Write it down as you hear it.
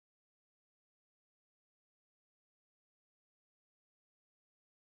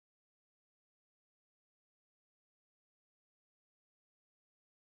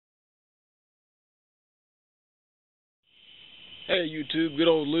Hey YouTube, good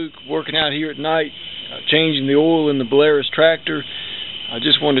old Luke working out here at night, changing the oil in the Belarus tractor. I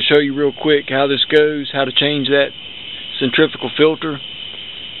just wanted to show you real quick how this goes, how to change that centrifugal filter.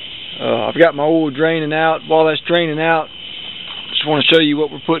 I've got my oil draining out. While that's draining out, just want to show you what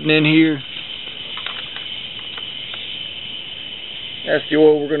we're putting in here. That's the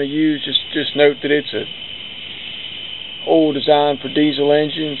oil we're going to use. Just note that it's a oil designed for diesel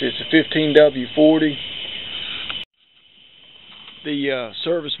engines. It's a 15W40. The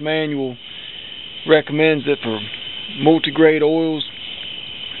service manual recommends that for multi-grade oils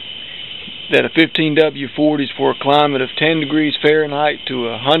that a 15W40 is for a climate of 10 degrees Fahrenheit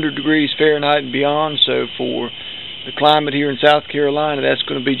to 100 degrees Fahrenheit and beyond. So for the climate here in South Carolina, that's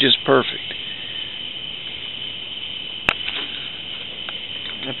going to be just perfect.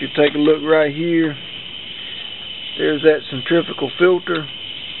 If you take a look right here, there's that centrifugal filter.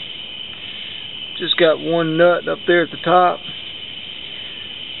 Just got one nut up there at the top.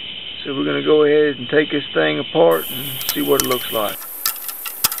 So we're going to go ahead and take this thing apart and see what it looks like.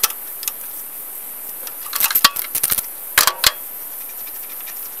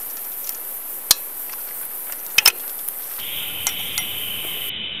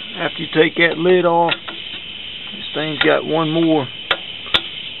 After you take that lid off, this thing's got one more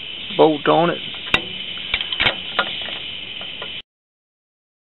bolt on it.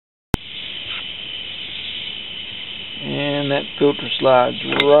 And that filter slides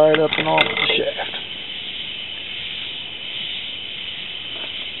right up and off the shaft.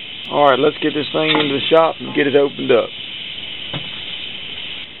 Alright, let's get this thing into the shop and get it opened up.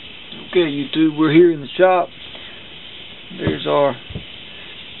 Okay YouTube, we're here in the shop. There's our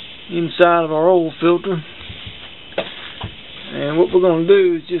inside of our oil filter. And what we're going to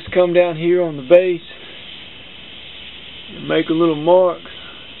do is just come down here on the base and make a little mark.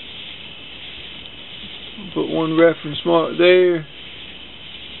 Put one reference mark there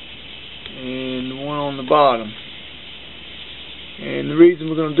and one on the bottom. And the reason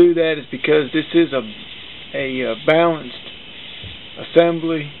we're going to do that is because this is a balanced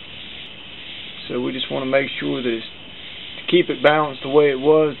assembly. So we just want to make sure that it's, to keep it balanced the way it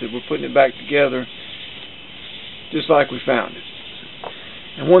was, that we're putting it back together just like we found it.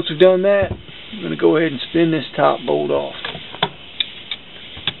 And once we've done that, I'm going to go ahead and spin this top bolt off.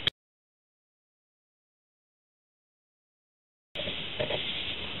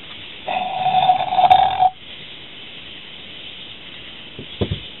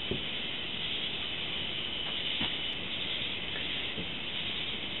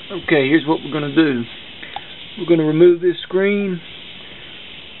 Okay, here's what we're going to do. We're going to remove this screen.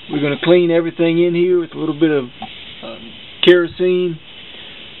 We're going to clean everything in here with a little bit of kerosene.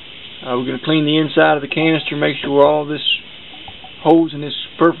 We're going to clean the inside of the canister, make sure all this holes in this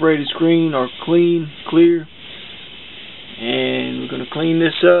perforated screen are clean, clear. And we're going to clean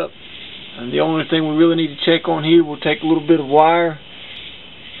this up. And the only thing we really need to check on here, we'll take a little bit of wire.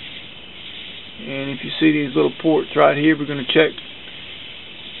 And if you see these little ports right here, we're going to check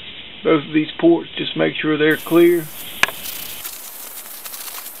both of these ports, just make sure they're clear.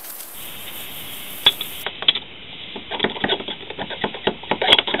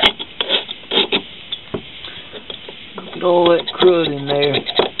 Look at all that crud in there.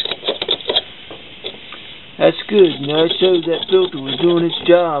 That's good, you know, it shows that filter was doing its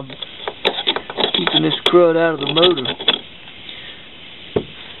job, keeping this crud out of the motor.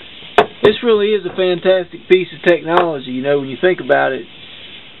 This really is a fantastic piece of technology, you know, when you think about it.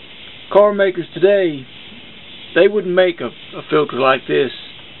 Car makers today, they wouldn't make a filter like this.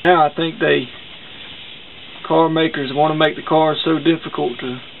 Now I think car makers want to make the cars so difficult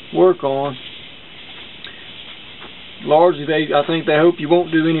to work on. Largely, I think they hope you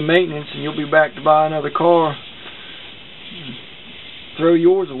won't do any maintenance and you'll be back to buy another car. Throw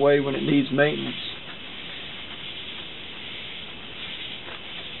yours away when it needs maintenance.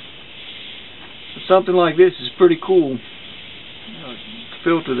 But something like this is pretty cool.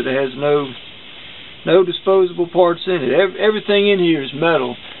 Filter that has no disposable parts in it. Everything in here is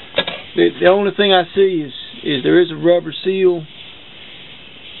metal. The only thing I see is there is a rubber seal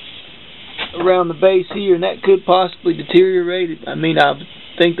around the base here, and that could possibly deteriorate it. I mean, I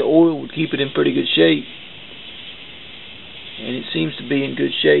think the oil would keep it in pretty good shape, and it seems to be in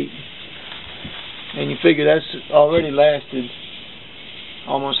good shape. And you figure that's already lasted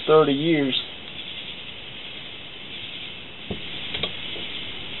almost 30 years.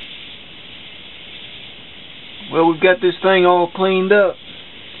 Well, we've got this thing all cleaned up.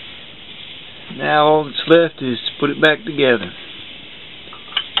 Now all that's left is to put it back together.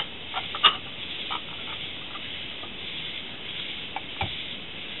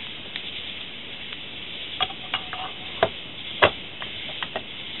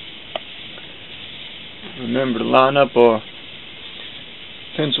 Remember to line up our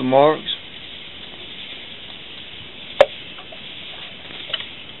pencil marks.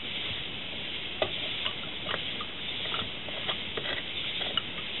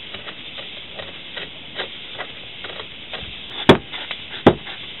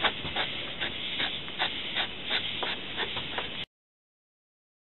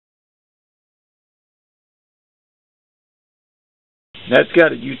 That's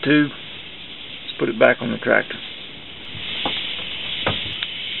got it, YouTube. Let's put it back on the tractor.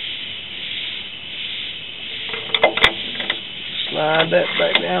 Slide that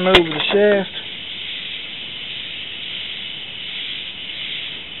back down over the shaft.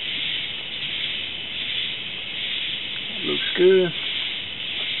 That looks good.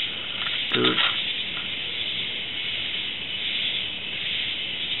 Good.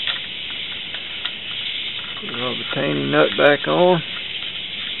 Put our retaining nut back on.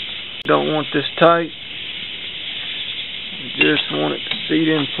 Don't want this tight. We just want it to seat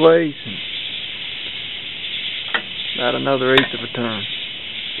in place and about another 1/8 of a turn.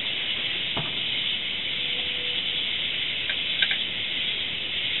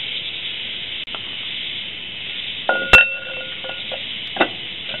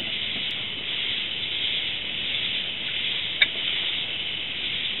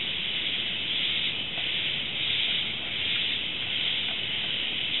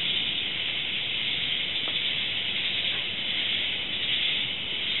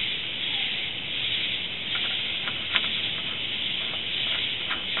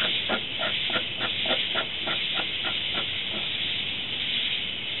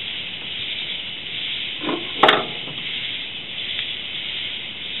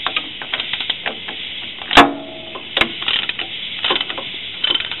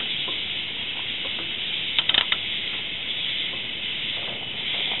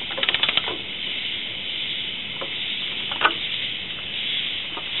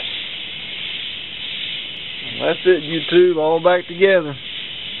 That's it, YouTube, all back together.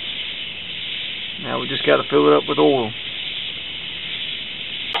 Now we just got to fill it up with oil.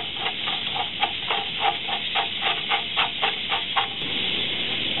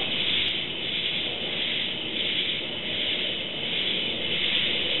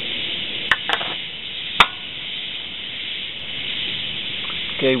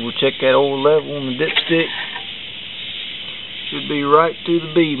 Okay, we'll check that oil level on the dipstick. Should be right to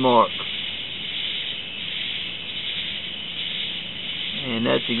the B mark. And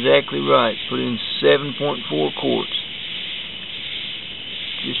that's exactly right. Put in 7.4 quarts.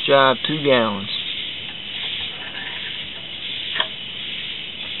 Just shy of 2 gallons.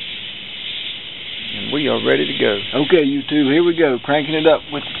 And we are ready to go. Okay, YouTube, here we go. Cranking it up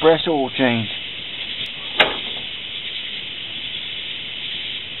with the fresh oil change.